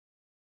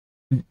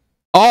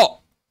Oh!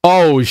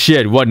 Oh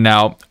shit, what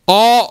now?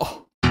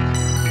 Oh!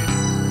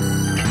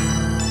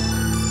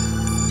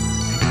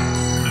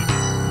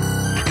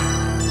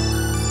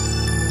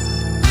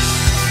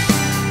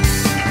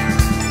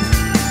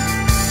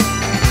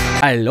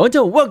 Hello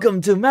and welcome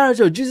to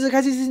Mahito Jujutsu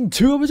Kaisen Season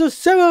 2 Episode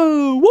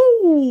 7!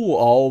 Woo!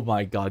 Oh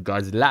my god,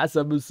 guys. Last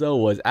episode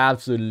was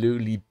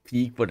absolutely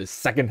peak for the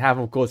second half,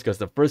 of course, because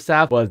the first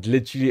half was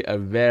literally a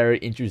very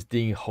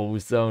interesting,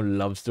 wholesome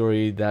love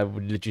story that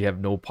would literally have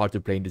no part to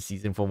play in the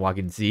season from what I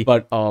can see.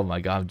 But oh my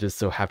god, I'm just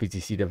so happy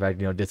to see the fact,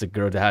 there's a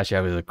girl that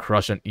actually has a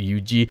crush on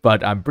Yuji,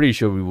 but I'm pretty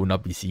sure we will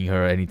not be seeing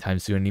her anytime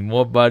soon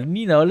anymore. But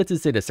let's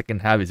just say the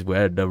second half is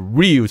where the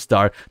real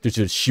start to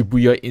the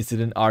Shibuya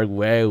incident arc,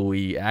 where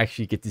we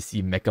actually get to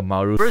see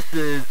Mechamaru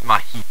versus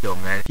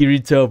Mahito, man.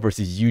 Kirito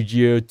versus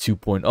Yuji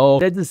 2.0.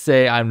 Let's just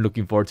say I'm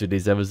looking forward to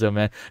this episode,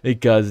 man,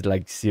 because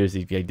like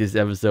seriously, like this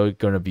episode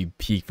gonna be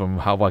peak from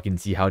how I can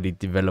see how they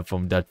develop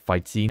from that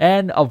fight scene.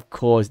 And of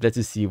course, let's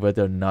just see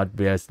whether or not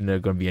there's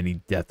gonna be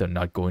any death or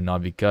not going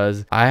on,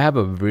 because I have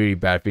a really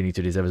bad feeling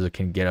to this episode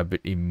can get a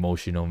bit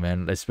emotional,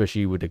 man,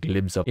 especially with the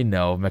glimpse of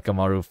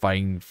Mechamaru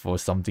fighting for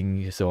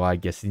something. So I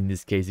guess in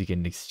this case you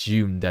can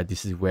assume that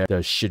this is where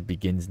the shit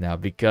begins now,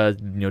 because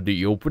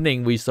the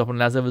opening we saw from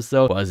last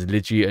episode was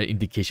literally an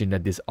indication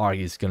that this arc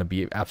is gonna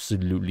be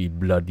absolutely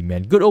bloody,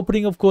 man. Good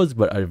opening, of course,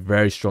 but a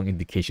very strong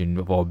indication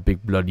of a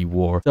big bloody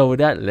war. So with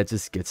that, let's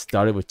just get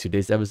started with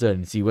today's episode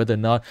and see whether or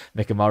not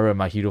Mechamaru and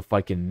Mahito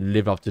fight can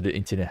live up to the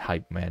internet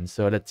hype, man.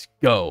 So let's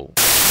go.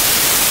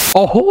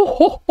 Oh, ho,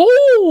 ho,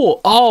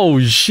 ho. Oh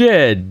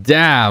shit,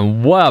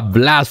 damn, what a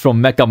blast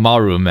from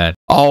Mechamaru, man.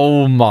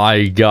 Oh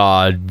my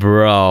god,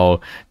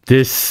 bro,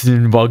 this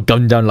will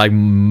come down like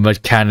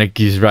mechanic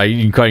is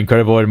right, quite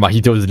incredible, and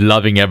Mahito is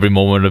loving every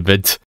moment of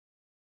it.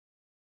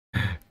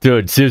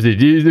 Dude, seriously,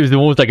 this is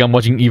almost like I'm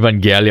watching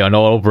Evangelion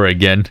all over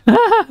again.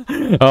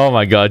 Oh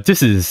my god,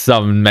 this is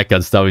some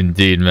mecha stuff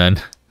indeed,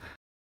 man.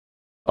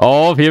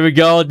 Oh, here we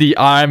go, the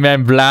Iron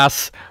Man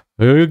blast.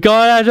 We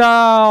got it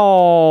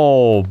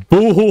now!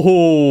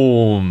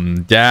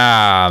 Boom!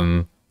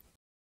 Damn.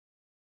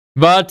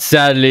 But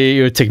sadly,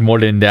 it would take more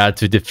than that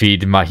to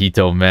defeat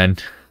Mahito, man.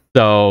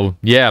 So,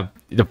 yeah,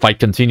 the fight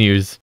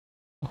continues.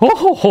 Ho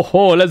ho ho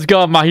ho! Let's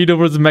go, Mahito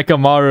versus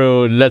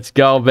Mechamaru. Let's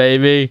go,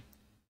 baby.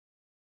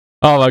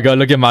 Oh my god,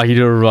 look at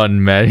Mahito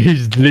run, man.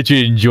 He's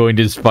literally enjoying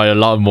this fight a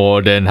lot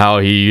more than how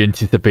he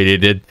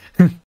anticipated it.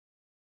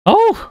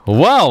 Oh,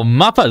 wow,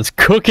 Mappa's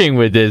cooking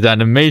with this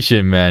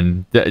animation,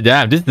 man.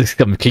 Damn, this is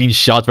some clean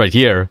shots right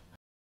here.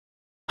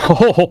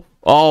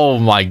 Oh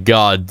my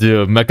god,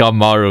 dude,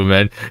 Mechamaru,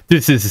 man.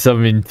 This is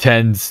some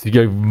intense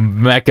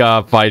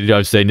mecha fight,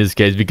 I'd say, in this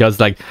case,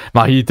 because like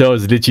Mahito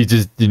is literally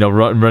just,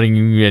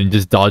 running and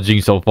just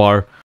dodging so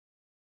far.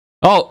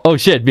 Oh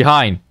shit,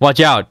 behind. Watch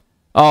out.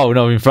 Oh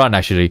no, in front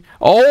actually.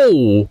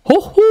 Oh,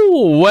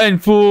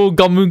 went full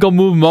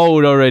Gomu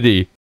mode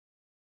already.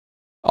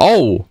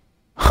 Oh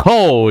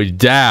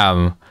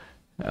damn.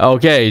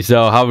 Okay,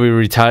 so how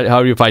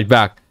do you fight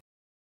back?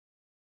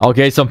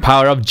 Okay, some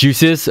power-up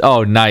juices.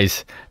 Oh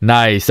nice.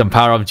 Some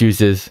power-up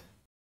juices.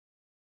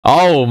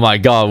 Oh my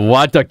god,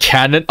 what a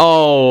cannon.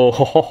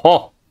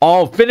 Oh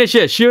finish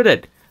it, shoot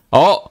it.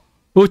 Oh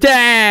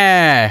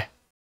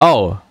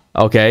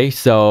okay,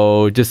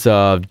 so just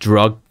a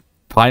drug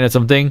pine or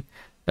something.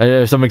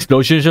 Some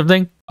explosion or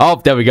something. Oh,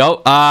 there we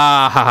go.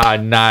 Ah,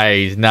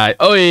 nice.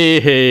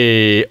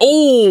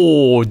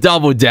 Oh,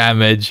 double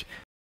damage.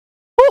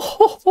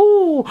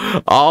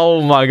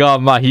 Oh my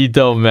god,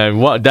 Mahito, man.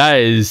 What? That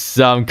is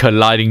some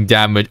colliding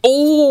damage.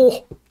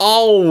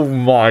 Oh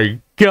my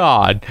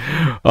god.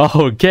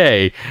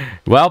 Okay.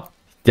 Well,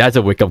 that's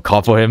a wake-up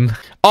call for him.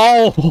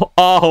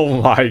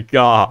 Oh my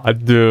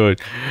god, dude.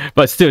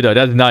 But still, though,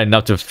 that's not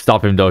enough to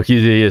stop him, though.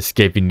 He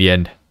escaped in the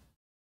end.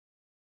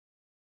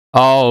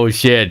 Oh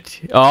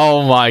shit.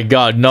 Oh my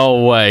god,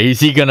 no way.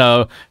 Is he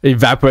gonna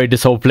evaporate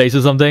this whole place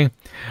or something?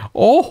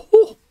 Oh,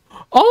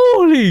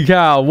 holy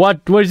cow.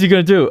 What is he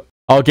gonna do?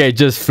 Okay,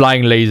 just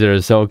flying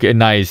lasers. Okay,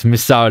 nice.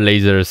 Missile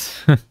lasers.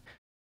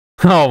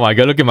 Oh my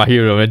god, look at my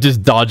hero, man.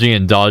 Just dodging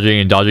and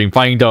dodging,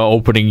 finding the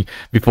opening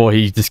before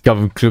he just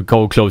come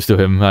close to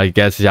him. I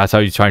guess that's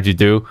how he's trying to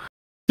do.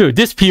 Dude,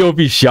 this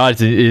POV shot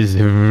is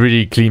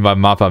really clean by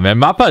Mappa, man.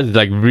 Mappa is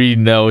like really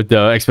know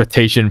the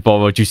expectation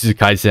for Jujutsu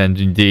Kaisen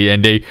indeed,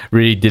 and they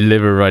really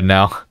deliver right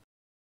now.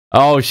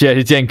 Oh shit,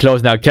 he's getting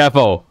close now.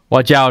 Careful.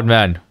 Watch out,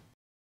 man.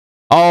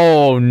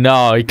 Oh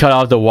no, he cut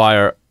off the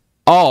wire.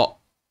 Oh.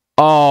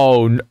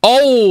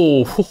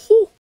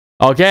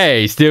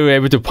 Okay, still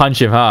able to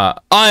punch him, huh?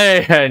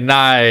 Oh,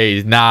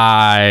 nice.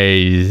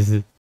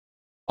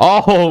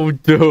 Oh,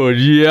 dude,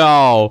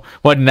 yo.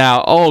 What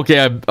now? Oh,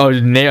 okay,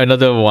 nail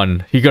another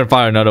one. He gonna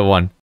fire another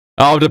one.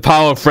 Oh, the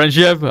power of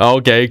friendship?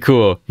 Okay,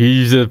 cool. He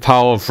uses the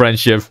power of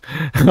friendship.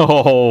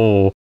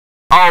 Oh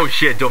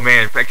shit,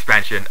 domain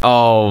expansion.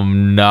 Oh,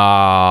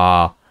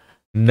 nah.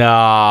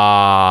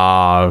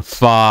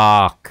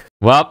 Fuck.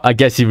 Well, I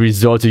guess he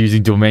resorted to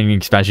using domain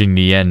expansion in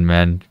the end,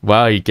 man.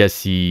 Well, I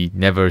guess he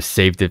never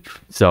saved it,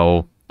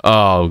 so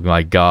Oh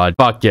my god.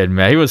 Fuck it,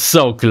 man. He was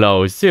so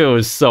close. He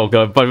was so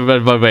good.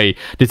 But wait.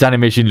 This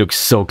animation looks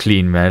so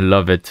clean, man.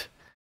 Love it.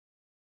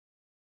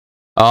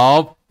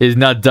 Oh, he's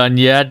not done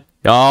yet.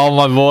 Oh,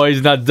 my boy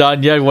is not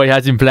done yet. What he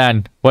has in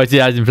plan? What he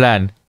has in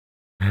plan?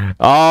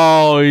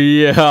 Oh,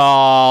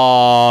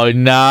 yeah.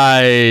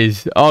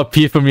 Nice. Oh,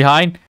 peek from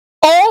behind.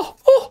 Oh,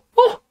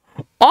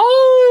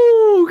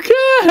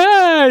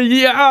 okay.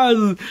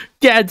 Yes.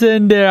 Get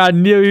in there. I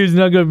knew he was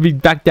not going to be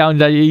back down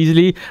that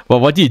easily. Well,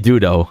 what do you do,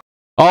 though?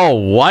 Oh,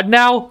 what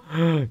now?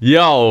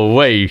 Yo,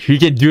 wait. He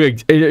can do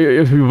it.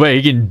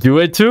 Wait, he can do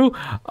it, too?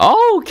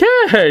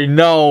 Okay.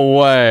 No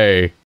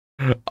way.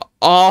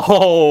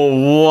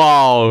 Oh,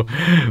 wow.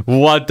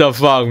 What the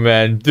fuck,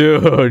 man?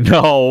 Dude,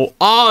 no.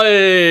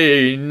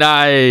 Oh,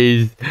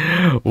 nice.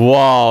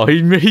 Wow.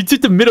 He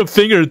took the middle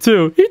finger,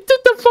 too. He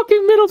took the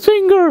fucking middle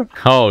finger.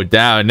 Oh,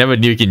 damn. I never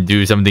knew he can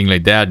do something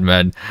like that,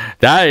 man.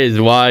 That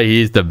is why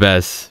he's the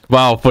best.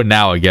 Well, for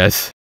now, I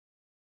guess.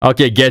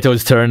 Okay,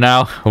 Geto's turn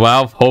now.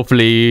 Well,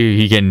 hopefully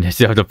he can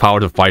still have the power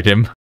to fight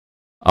him.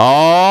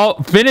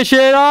 Oh, finish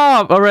it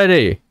up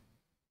already.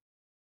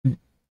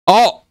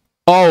 Oh.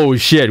 Oh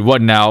shit, what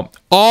now?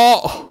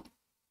 Oh!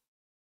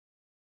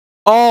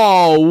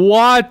 Oh,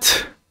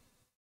 what?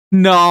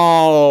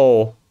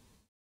 No!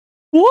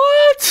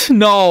 What?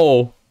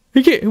 No!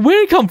 Where'd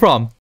it come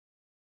from?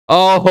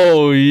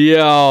 Oh,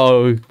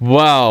 yo.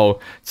 Wow.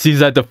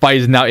 Seems like the fight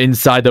is now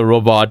inside the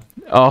robot.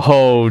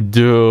 Oh,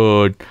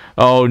 dude.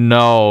 Oh,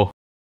 no.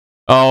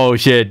 Oh,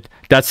 shit.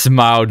 That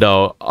smile,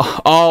 though.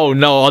 Oh,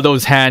 no. All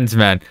those hands,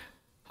 man.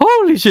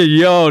 Holy shit,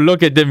 yo.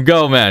 Look at them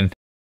go, man.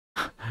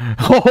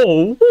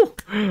 Oh,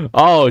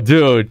 oh,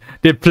 dude,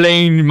 they're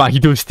playing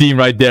Mahito's theme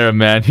right there,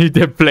 man.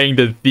 They're playing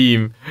the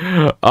theme.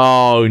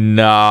 Oh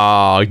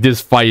no,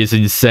 this fight is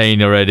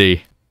insane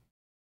already.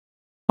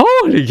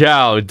 Holy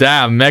cow,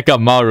 damn,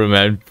 Mechamaru,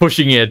 man,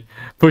 pushing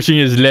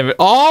his limit.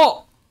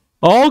 Oh,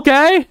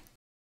 okay.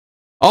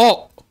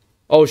 Oh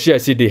shit, I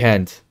see the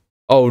hand.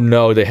 Oh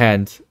no, the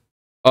hand.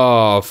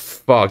 Oh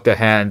fuck, the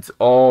hand.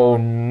 Oh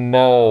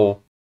no.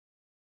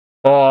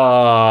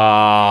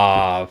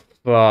 Oh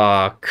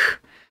fuck.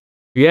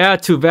 Yeah,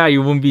 too bad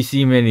you won't be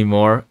seeing him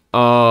anymore.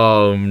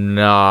 Oh,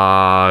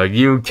 no.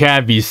 You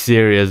can't be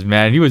serious,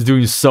 man. He was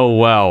doing so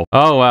well.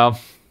 Oh, well.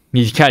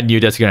 You kind of knew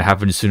that's gonna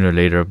happen sooner or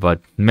later.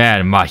 But,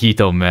 man,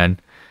 Mahito, man.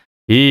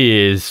 He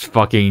is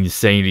fucking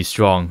insanely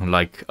strong.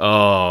 Like,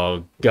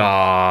 oh,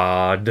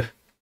 God.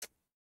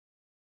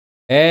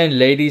 And,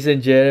 ladies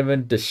and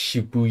gentlemen, the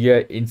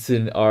Shibuya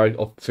incident arc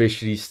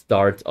officially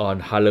starts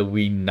on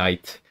Halloween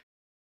night.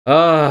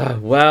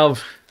 Well...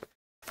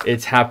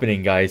 It's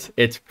happening, guys.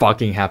 It's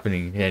fucking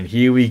happening. And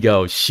here we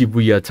go.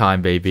 Shibuya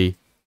time, baby.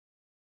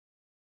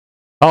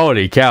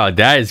 Holy cow.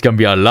 That is gonna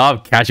be a lot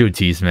of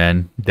casualties,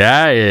 man.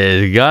 That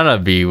is gonna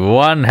be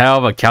one hell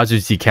of a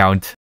casualty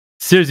count.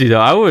 Seriously, though,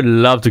 I would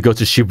love to go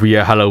to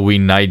Shibuya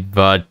Halloween night,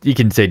 but you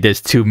can say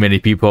there's too many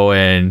people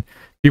and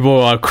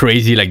people are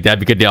crazy like that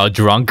because they are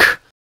drunk.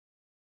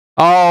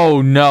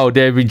 Oh, no.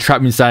 They've been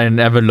trapped inside an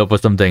envelope or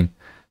something.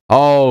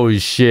 Oh,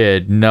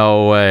 shit.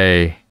 No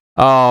way.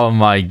 Oh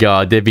my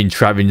god, they've been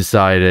trapped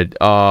inside it.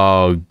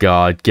 Oh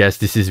god, guess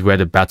this is where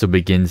the battle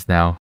begins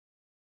now.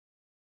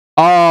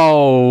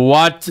 Oh,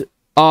 what?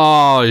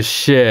 Oh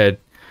shit.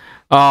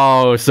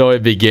 Oh, so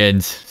it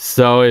begins.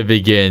 So it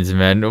begins,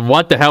 man.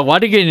 What the hell? Why are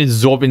they getting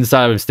absorbed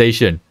inside of the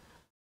station?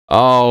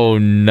 Oh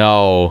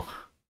no.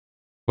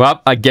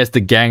 Well, I guess the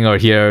gang are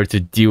here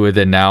to deal with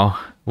it now.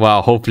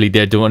 Well, hopefully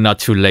they're doing not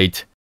too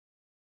late.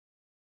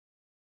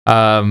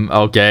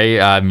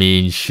 Okay, I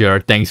mean, sure,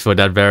 thanks for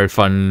that very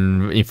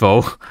fun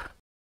info.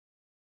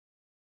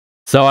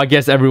 So I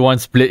guess everyone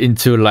split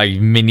into like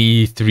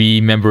mini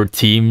 3-member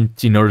team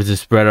in order to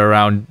spread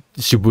around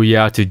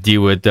Shibuya to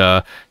deal with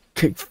the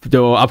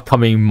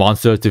upcoming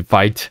monster to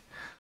fight.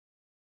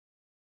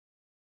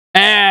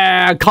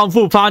 And Kung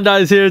Fu Panda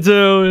is here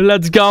too.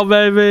 Let's go,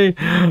 baby.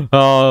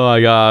 Oh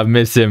my god, I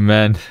miss him,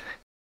 man.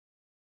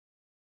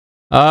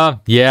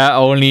 Yeah,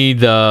 only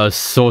the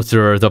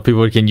sorcerer, the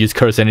people who can use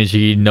curse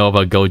energy, know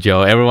about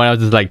Gojo. Everyone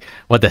else is like,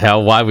 what the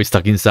hell? Why are we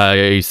stuck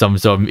inside some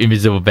sort of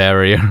invisible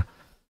barrier?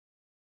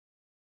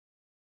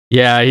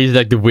 Yeah, he's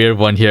like the weird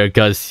one here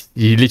because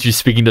he's literally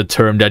speaking the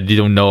term that you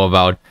don't know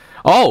about.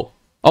 Oh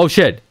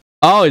shit.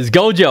 Oh, it's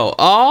Gojo.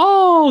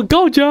 Oh,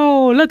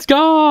 Gojo, let's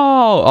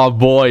go. Our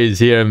boy is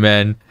here,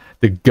 man.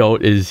 The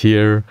goat is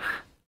here.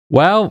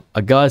 Well,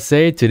 I gotta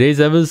say,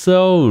 today's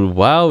episode,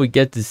 wow, we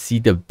get to see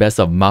the best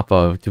of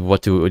MAPPA to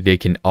what they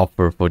can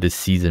offer for this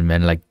season,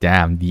 man. Like,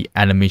 damn, the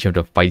animation of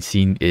the fight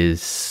scene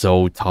is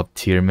so top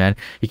tier, man.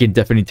 You can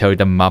definitely tell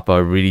that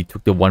MAPPA really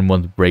took the 1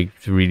 month break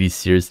really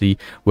seriously,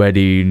 where they,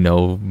 you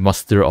know,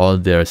 muster all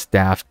their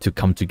staff to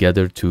come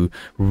together to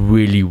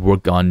really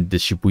work on the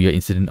Shibuya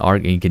incident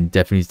arc, and you can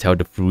definitely tell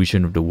the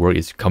fruition of the work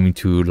is coming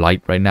to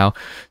light right now.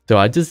 So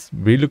I just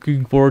really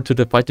looking forward to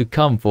the fight to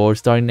come for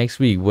starting next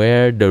week,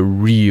 where the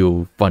real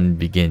fun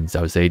begins.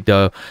 I would say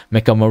the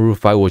Mechamaru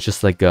fight was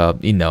just like a,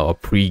 you know, a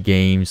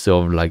pre-game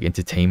sort of like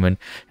entertainment,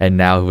 and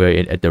now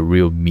we're at the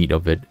real meat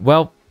of it.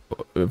 Well,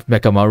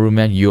 Mechamaru,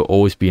 man, you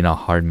always be in our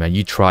heart, man.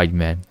 You tried,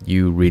 man.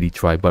 You really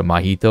tried. But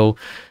Mahito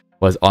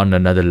was on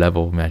another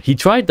level, man. He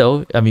tried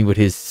though, I mean, with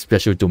his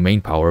special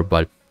domain power,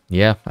 but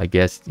yeah, I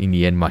guess in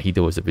the end,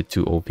 Mahito was a bit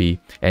too OP.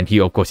 And he,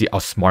 of course, he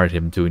outsmarted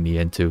him too in the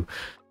end too.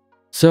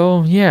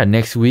 So yeah,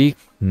 next week,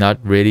 not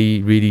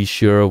really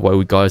sure what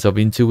we got ourselves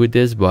into with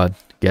this, but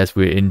guess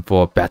we're in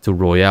for a battle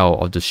royale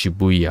of the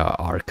Shibuya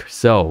arc.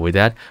 So with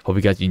that, hope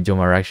you guys enjoy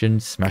my reaction.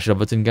 Smash the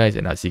button, guys,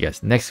 and I'll see you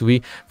guys next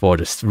week for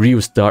the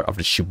real start of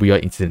the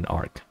Shibuya incident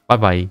arc. Bye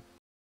bye.